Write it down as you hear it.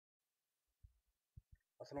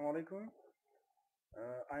Assalamu alaikum.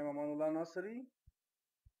 I'm Amanullah Nasri.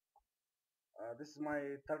 This is my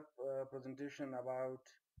third presentation about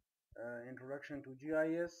introduction to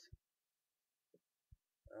GIS.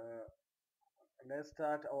 Uh, let's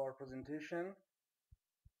start our presentation.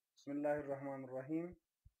 Bismillahir Rahmanir Rahim.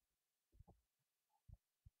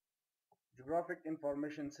 Geographic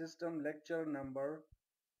Information System lecture number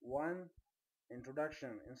 1.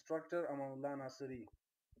 Introduction. Instructor Amanullah Nasri.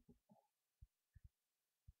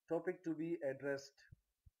 Topic to be addressed.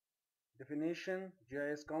 Definition,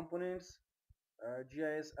 GIS components,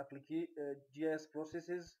 GIS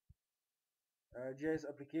processes, GIS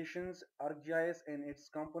applications, ArcGIS and its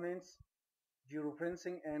components,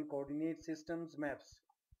 georeferencing and coordinate systems maps.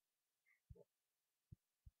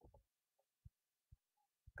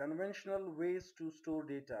 Conventional ways to store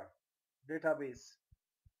data. Database.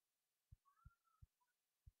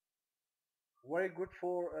 Very good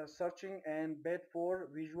for searching and bad for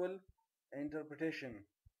visual interpretation.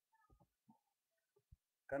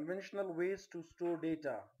 Conventional ways to store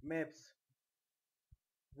data. Maps.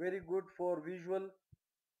 Very good for visual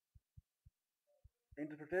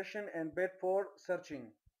interpretation and bad for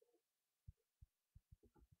searching.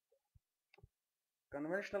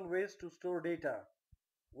 Conventional ways to store data.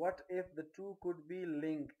 What if the two could be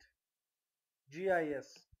linked?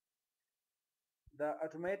 GIS. The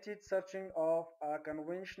automated searching of a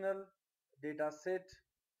conventional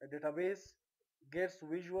database gets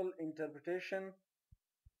visual interpretation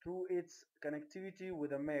through its connectivity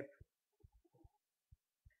with a map.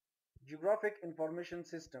 Geographic Information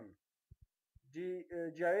System.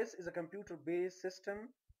 GIS is a computer-based system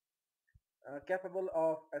capable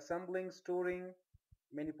of assembling, storing,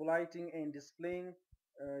 manipulating, and displaying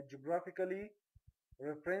geographically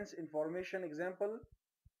referenced information, example,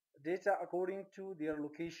 data according to their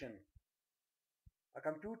location. A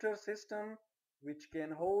computer system which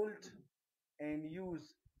can hold and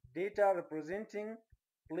use data representing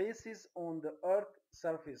places on the Earth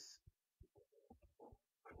surface.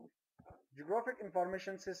 Geographic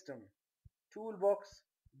Information System. Toolbox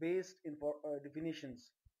based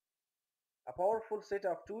definitions. A powerful set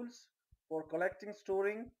of tools for collecting,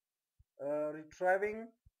 storing, retrieving,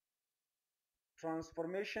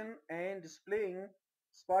 transformation, and displaying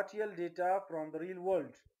spatial data from the real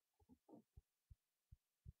world.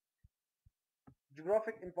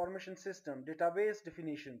 Geographic Information System database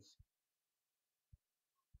definitions.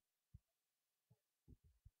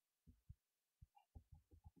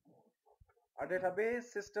 A database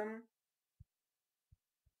system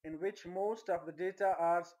in which most of the data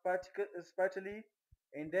are spatially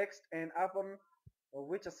indexed and upon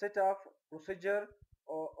which a set of procedure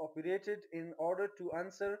operated in order to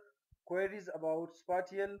answer queries about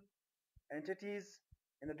spatial entities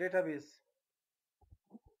in the database.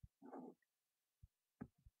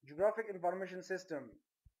 Geographic Information System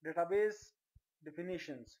database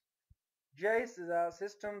definitions. GIS is a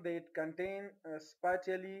system that contains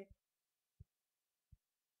spatially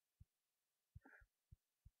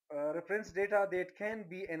reference data that can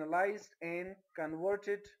be analyzed and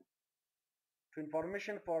converted to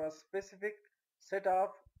information for a specific set of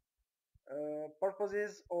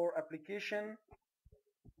purposes or application.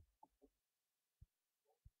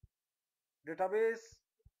 Database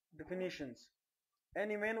definitions.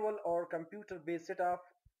 Any manual or computer-based set of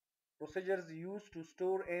procedures used to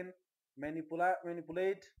store and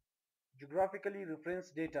manipulate geographically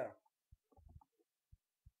referenced data.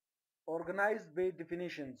 Organized based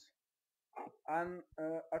definitions. An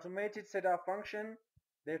automated set of functions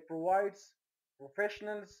that provides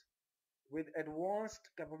professionals with advanced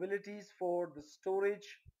capabilities for the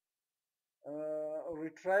storage,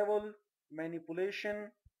 retrieval, manipulation,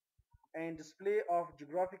 and display of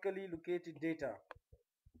geographically located data.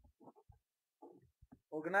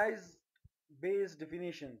 Organized based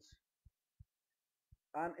definitions.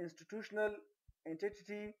 An institutional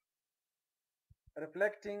entity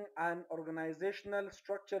reflecting an organizational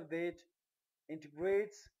structure that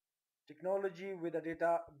integrates technology with a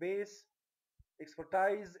database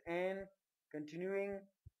expertise and continuing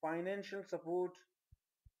financial support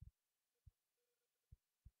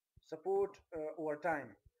over time.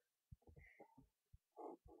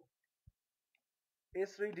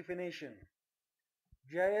 ESRI definition.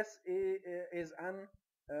 GIS is an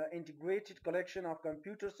integrated collection of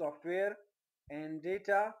computer software and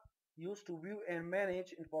data used to view and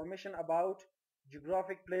manage information about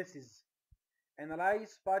geographic places,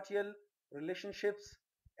 analyze spatial relationships,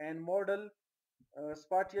 and model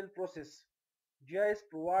spatial process. GIS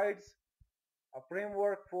provides a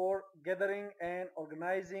framework for gathering and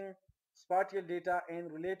organizing spatial data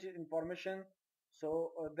and related information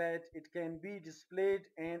so that it can be displayed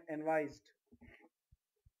and analyzed.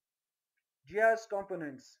 GIS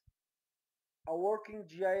components. A working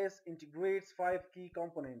GIS integrates five key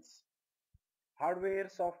components: hardware,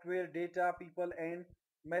 software, data, people, and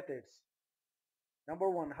methods. Number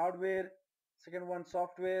one, hardware. Second one,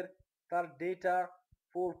 software. Third, data.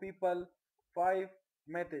 Four, people. Five,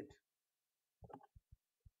 method.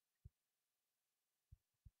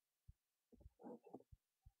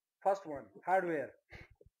 First one, hardware.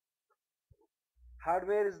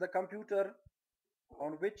 Hardware is the computer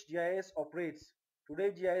on which GIS operates.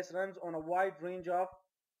 Today, GIS runs on a wide range of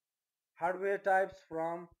hardware types,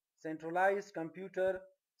 from centralized computer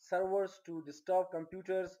servers to desktop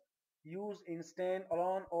computers used in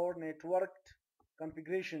stand-alone or networked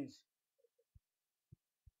configurations.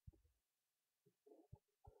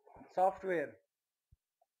 Software.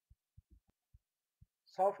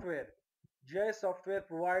 Software. GIS software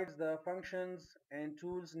provides the functions and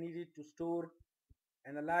tools needed to store,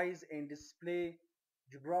 analyze, and display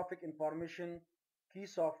geographic information. Key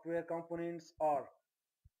software components are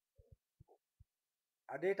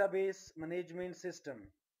a database management system,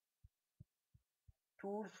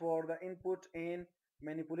 tools for the input and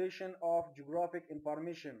manipulation of geographic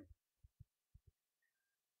information,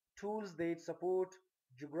 tools that support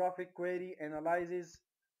geographic query analysis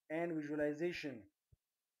and visualization,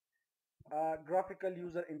 a graphical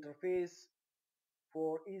user interface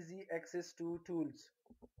for easy access to tools.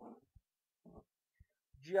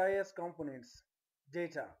 GIS components.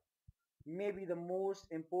 Data. Maybe the most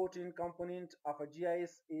important component of a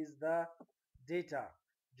GIS is the data.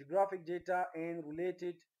 Geographic data and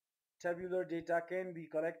related tabular data can be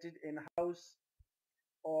collected in-house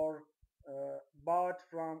or bought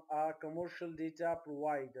from a commercial data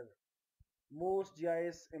provider. Most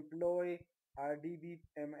GIS employ a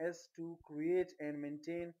DBMS to create and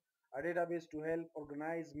maintain a database to help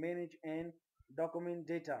organize, manage, and document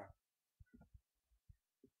data.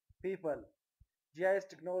 People. GIS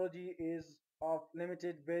technology is of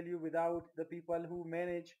limited value without the people who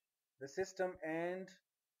manage the system and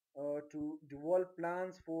to develop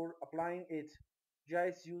plans for applying it.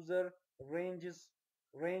 GIS user ranges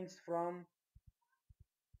range from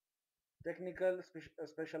technical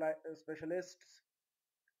specialists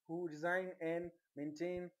who design and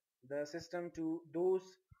maintain the system to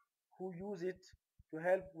those who use it to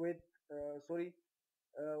help with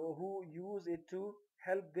who use it to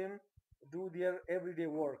help them do their everyday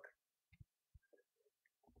work.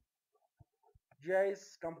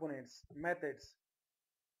 GIS components. Methods.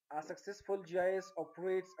 A successful GIS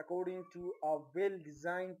operates according to a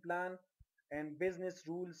well-designed plan and business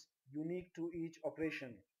rules unique to each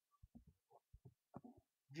operation.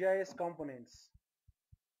 GIS components.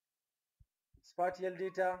 Spatial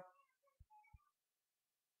data,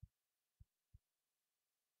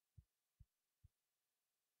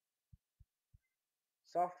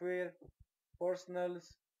 software,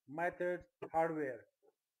 personals, method, hardware.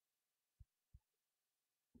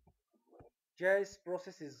 GIS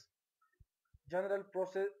processes. General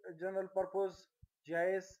purpose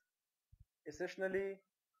GIS essentially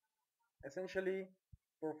essentially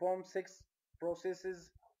perform six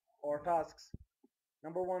processes or tasks.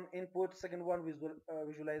 Number one, input. Second one,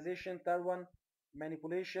 visualization. Third one,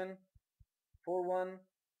 manipulation. Four,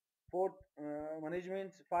 fourth,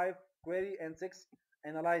 management. Five, query. And six,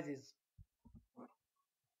 analysis.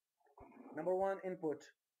 Number one, input.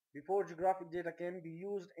 Before geographic data can be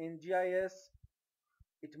used in GIS,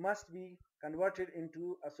 it must be converted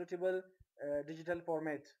into a suitable digital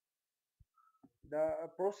format. The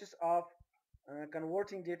process of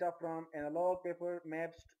converting data from analog paper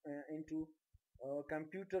maps into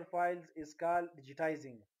computer files is called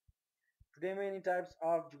digitizing. Today, many types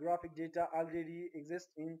of geographic data already exist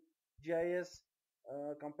in GIS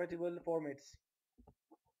compatible formats.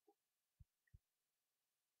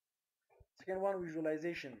 Second one,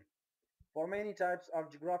 visualization. For many types of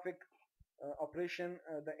geographic operation,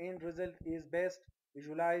 the end result is best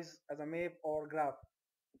visualized as a map or graph.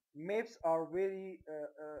 Maps are very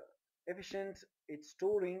efficient at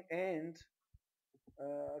storing and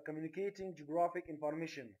communicating geographic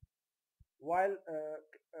information, while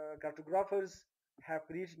cartographers have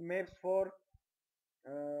created maps for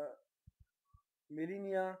uh,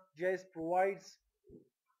 millennia. GIS provides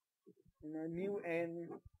new and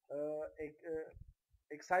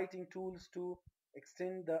exciting tools uh, to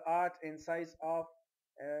extend the art and size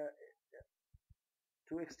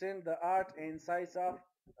of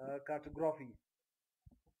cartography.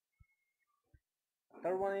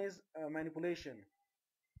 Third one is manipulation.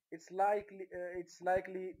 It's likely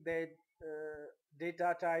that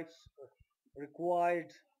data types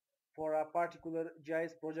required for a particular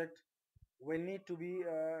GIS project will need to be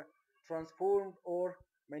transformed or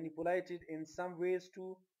manipulated in some ways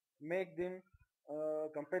to make them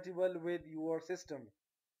compatible with your system.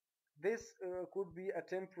 This could be a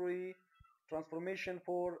temporary transformation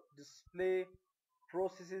for display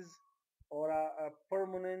processes or a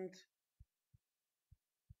permanent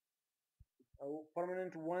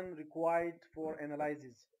one required for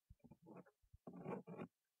analysis.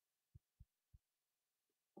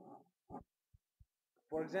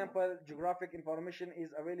 For example, geographic information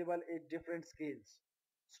is available at different scales.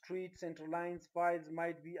 Street center lines files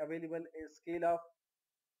might be available at a scale of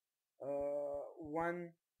 1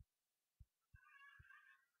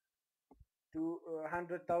 to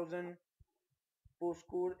 100,000,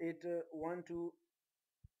 postcode at 1 to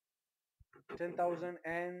 10,000,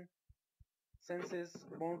 and census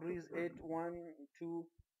boundaries at 1 to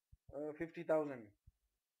 50,000.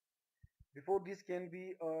 Before this can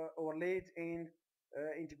be overlaid and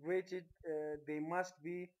integrated, they must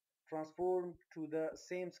be transformed to the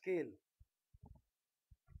same scale.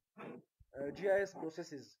 GIS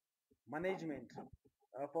processes management.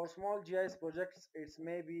 For small GIS projects, it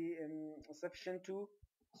may be sufficient to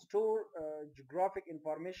store geographic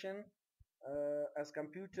information as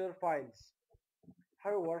computer files.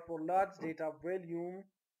 However, for large data volumes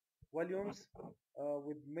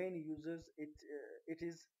with many users, it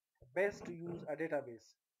is best to use a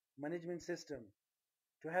database management system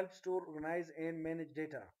to help store, organize, and manage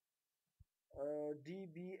data.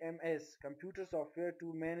 DBMS, computer software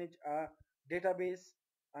to manage a database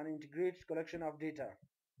and integrate collection of data.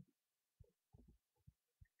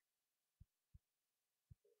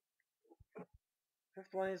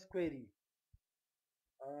 Fifth one is query.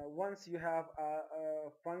 Once you have a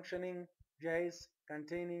functioning GIS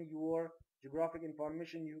containing your geographic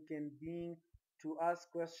information, you can begin to ask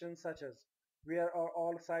questions such as, where are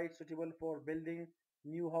all sites suitable for building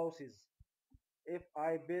new houses? If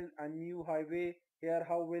I build a new highway here,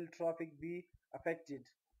 how will traffic be affected?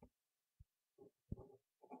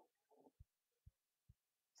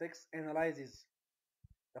 6. Analysis.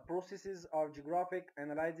 The processes of geographic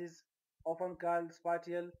analysis, often called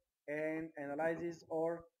spatial and analysis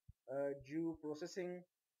or geoprocessing,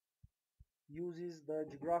 uses the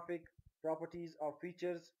geographic properties of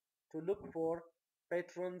features to look for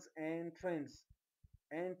patterns and trends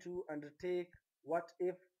and to undertake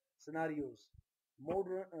what-if scenarios.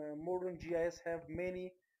 Modern GIS have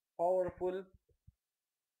many powerful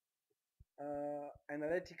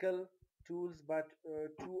analytical tools, but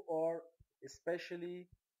two are especially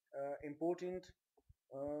important.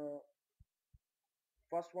 Uh,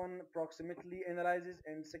 First one, proximity analysis,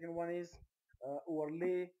 and second one is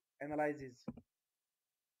overlay analysis.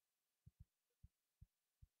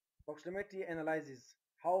 Proximity analysis: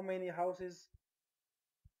 how many houses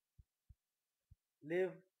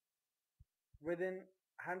live within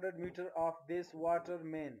 100 meters of this water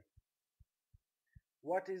main?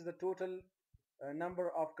 What is the total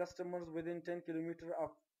number of customers within 10 kilometers of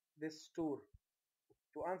this store?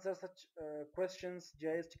 To answer such questions,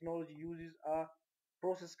 GIS technology uses a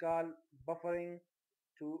process called buffering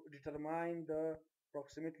to determine the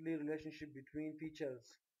proximity relationship between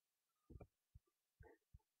features.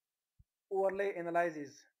 Overlay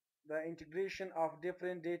analysis: the integration of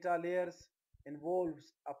different data layers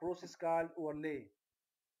involves a process called overlay.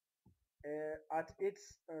 At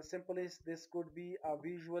its simplest, this could be a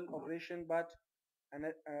visual operation, but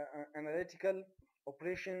analytical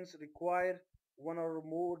operations require one or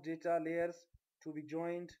more data layers to be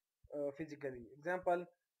joined physically. Example,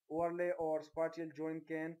 overlay or spatial join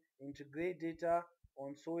can integrate data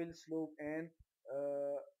on soil slope and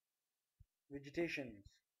uh, vegetation.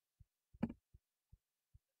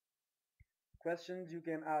 Questions you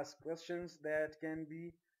can ask. Questions that can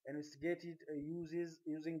be investigated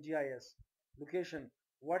using GIS. Location.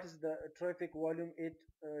 What is the traffic volume at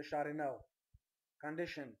Sharinau?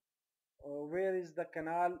 Condition. Where is the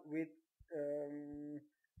canal with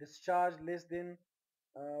discharge less than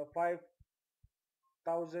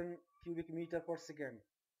 5,000 cubic meter per second?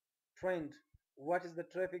 Trend. What is the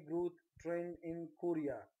traffic growth trend in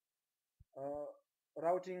Korea? Uh,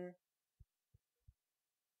 routing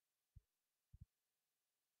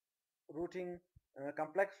routing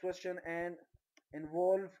complex question and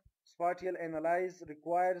involve spatial analysis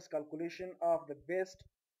requires calculation of the best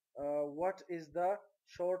what is the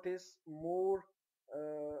shortest more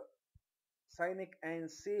uh, scenic and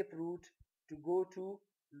safe route to go to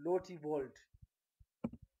Loti Vault.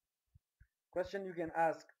 Question you can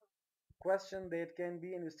ask. Question that can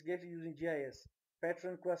be investigated using GIS.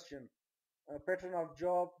 Pattern question. Pattern of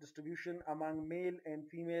job distribution among male and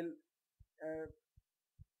female uh,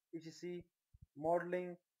 etc.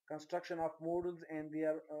 Modeling, construction of models and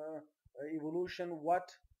their evolution. What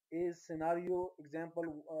is scenario? Example,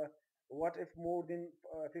 what if more than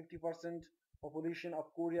 50% population of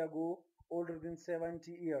Korea go older than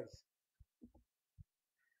 70 years?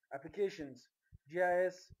 Applications,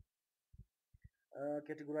 GIS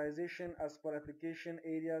categorization as per application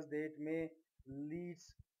areas that may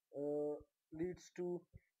leads uh, leads to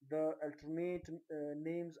the alternate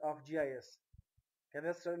names of GIS: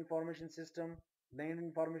 cadastral information system, land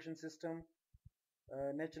information system,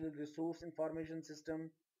 natural resource information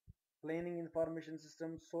system, planning information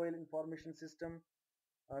system, soil information system,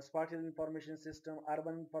 spatial information system,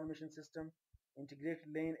 urban information system,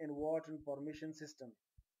 integrated land and water information system.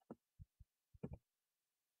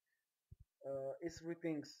 It's three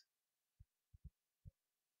things.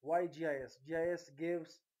 Why GIS? GIS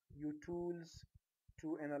gives you tools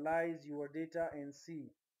to analyze your data and see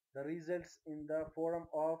the results in the form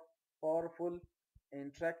of powerful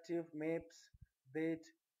interactive maps that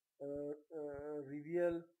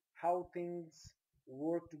reveal how things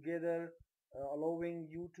work together, allowing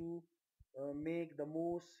you to make the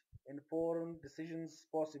most informed decisions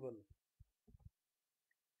possible.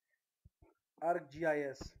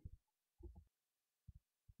 ArcGIS,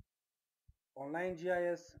 online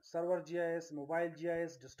GIS, server GIS, mobile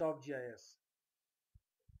GIS, desktop GIS.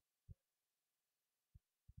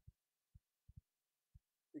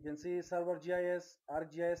 You can see server GIS,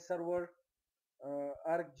 ArcGIS server,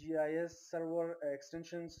 ArcGIS server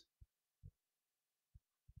extensions.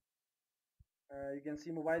 You can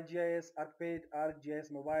see mobile GIS, ArcPage,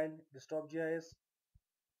 ArcGIS mobile, desktop GIS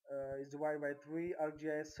is divided by three: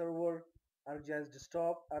 ArcGIS server, ArcGIS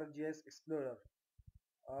desktop, ArcGIS explorer.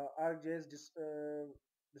 ArcGIS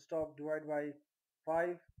desktop divided by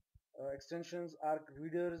five extensions: Arc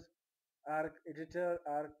readers, Arc editor,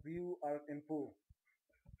 Arc view, Arc info.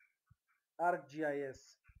 ArcGIS: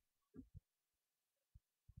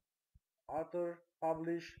 author,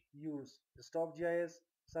 publish, use. Desktop GIS,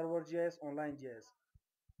 server GIS, online GIS.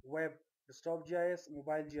 Web, desktop GIS,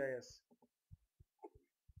 mobile GIS.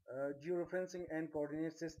 Georeferencing and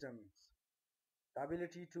coordinate systems. The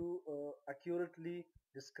ability to accurately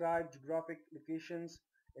describe geographic locations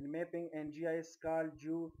in mapping and GIS called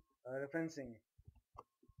georeferencing.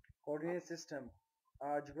 Coordinate system.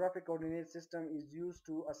 A geographic coordinate system is used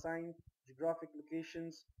to assign geographic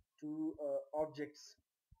locations to objects.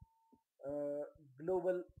 Uh,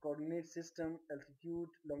 Global coordinate system, altitude,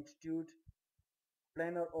 longitude,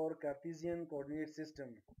 planar or Cartesian coordinate system.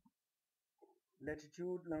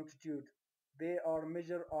 Latitude, longitude. They are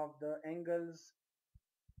measure of the angles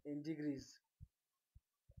in degrees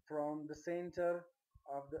from the center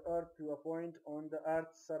of the Earth to a point on the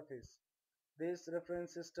Earth's surface. This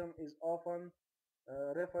reference system is often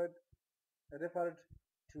uh, referred, referred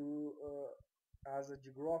to as a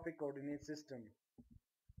geographic coordinate system.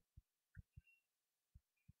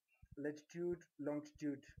 Latitude,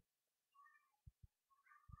 longitude.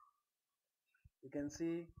 You can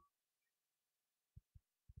see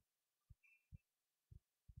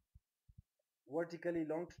vertically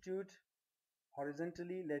longitude,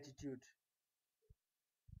 horizontally latitude.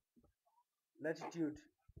 Latitude.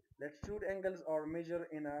 Latitude angles are measured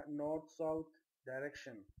in a north-south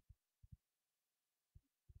direction.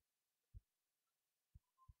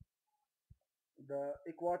 The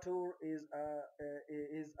equator is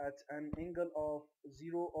at an angle of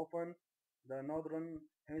zero. Often the northern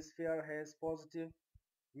hemisphere has positive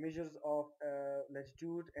measures of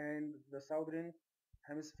latitude and the southern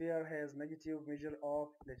hemisphere has negative measure of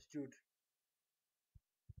latitude.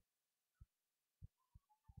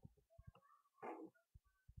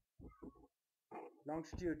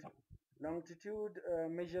 Longitude. Longitude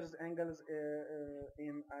measures angles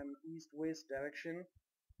in an east-west direction.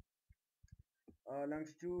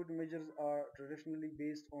 Longitude measures are traditionally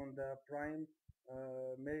based on the prime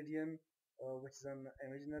meridian, which is an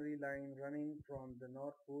imaginary line running from the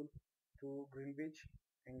North Pole to Greenwich,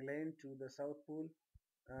 England to the South Pole.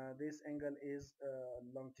 This angle is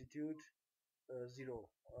longitude 0.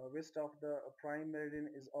 West of the prime meridian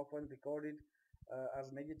is often recorded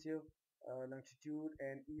as negative longitude,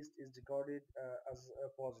 and east is recorded as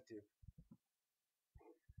positive.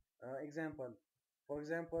 Example. For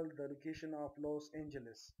example, the location of Los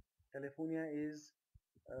Angeles, California is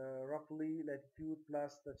roughly latitude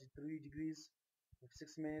plus 33 degrees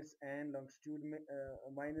 6 minutes and longitude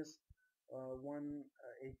minus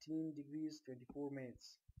 118 degrees 24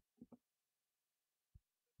 minutes.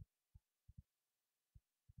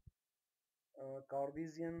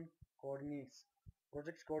 Cartesian coordinates.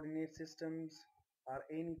 Project coordinate systems are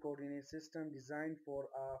any coordinate system designed for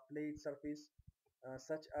a flat surface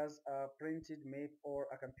such as a printed map or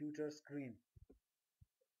a computer screen.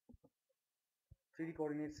 3D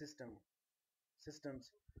coordinate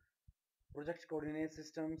systems. Project coordinate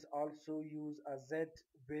systems also use a Z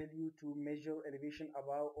value to measure elevation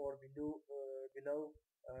above or below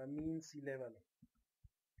mean sea level.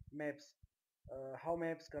 Maps. How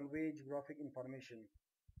maps convey geographic information.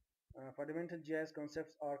 Fundamental GIS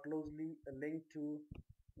concepts are closely linked to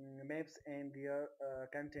maps and their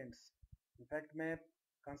contents. In fact, map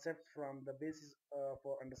concepts form the basis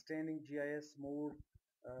for understanding GIS more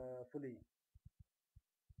fully.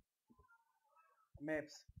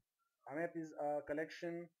 Maps. A map is a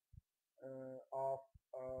collection of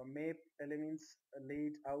map elements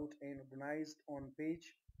laid out and organized on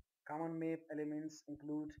page. Common map elements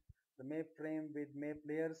include the map frame with map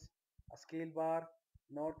layers, a scale bar,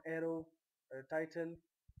 north arrow, a title,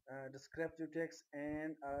 descriptive text,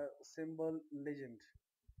 and a symbol legend.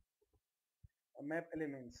 Map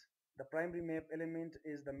elements. The primary map element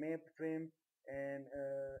is the map frame, and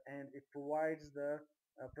it provides the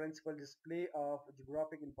principal display of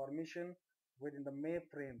geographic information within the map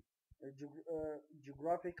frame.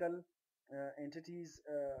 Geographical entities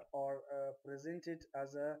are presented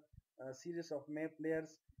as a series of map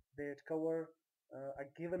layers that cover a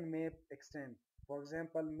given map extent. For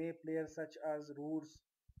example, map layers such as roads,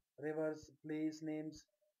 rivers, place names,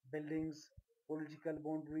 buildings, political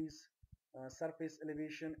boundaries, surface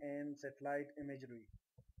elevation, and satellite imagery.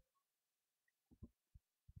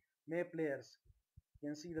 Map layers. You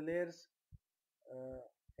can see the layers: uh,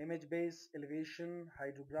 image base, elevation,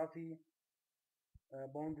 hydrography,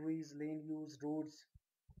 boundaries, land use, roads.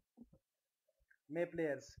 Map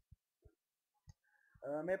layers.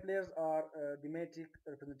 Map layers are thematic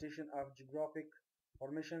representation of geographic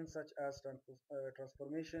formations such as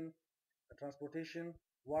transformation, transportation,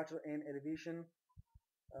 water, and elevation.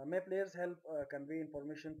 Map layers help convey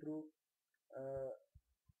information through uh,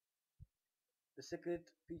 the secret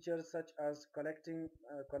features such as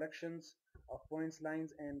collections of points,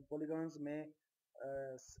 lines, and polygons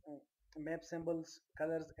map symbols,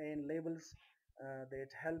 colors, and labels that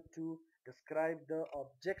help to describe the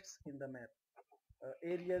objects in the map.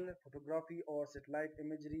 Aerial photography or satellite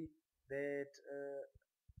imagery that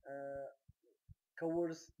uh,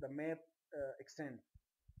 covers the map extent.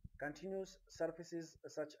 Continuous surfaces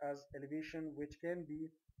such as elevation, which can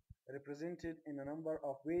be represented in a number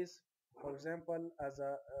of ways, for example, as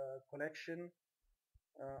a collection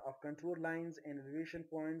of contour lines and elevation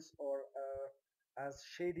points, or as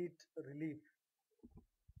shaded relief.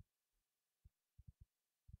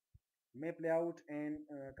 Map layout and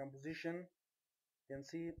composition. You can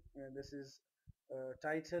see this is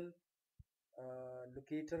title,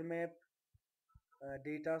 locator map,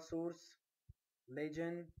 data source,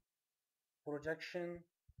 legend, projection,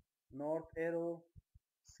 north arrow,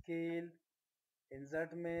 scale,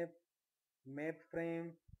 insert map, map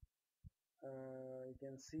frame. You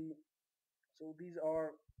can see, so these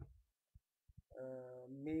are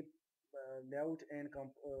map layout and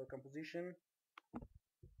composition.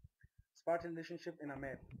 Spatial relationship in a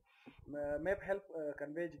map. Map help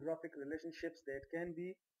convey geographic relationships that can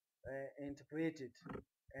be interpreted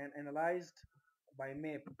and analyzed by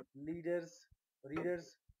map leaders,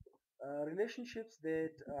 readers. Relationships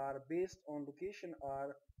that are based on location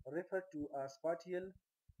are referred to as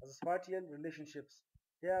spatial relationships.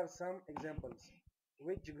 Here are some examples.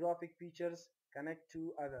 Which geographic features connect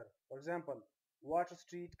to other? For example, Water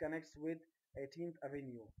Street connects with 18th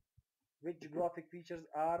Avenue. Which geographic features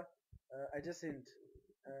are adjacent,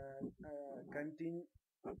 uh, uh, contin-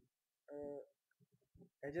 uh,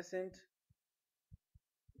 adjacent,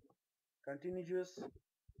 contiguous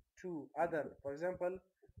to other? For example,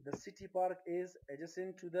 the city park is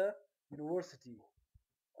adjacent to the university.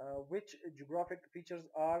 Which geographic features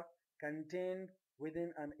are contained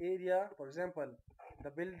within an area? For example, the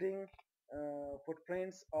building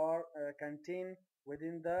footprints are contained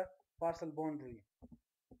within the parcel boundary.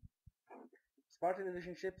 Spatial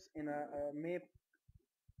relationships in a map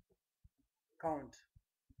count.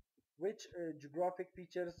 Which geographic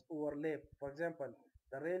features overlap? For example,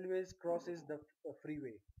 the railways crosses the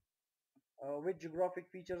freeway. Which geographic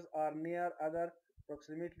features are near other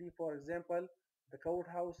proximately? For example, the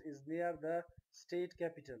courthouse is near the state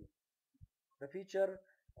capital. The feature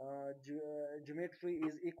geometry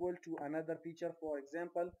is equal to another feature. For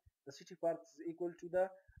example, the city park is equal to the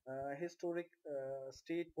historic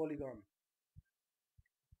state polygon.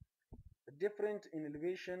 The different in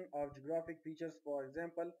elevation of geographic features. For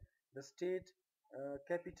example, the state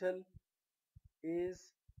capital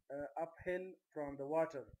is uphill from the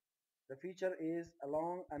water. The feature is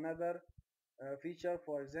along another feature.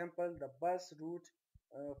 For example, the bus route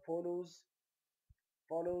follows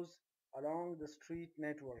along the street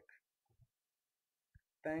network.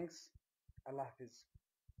 Thanks. Allah Hafiz.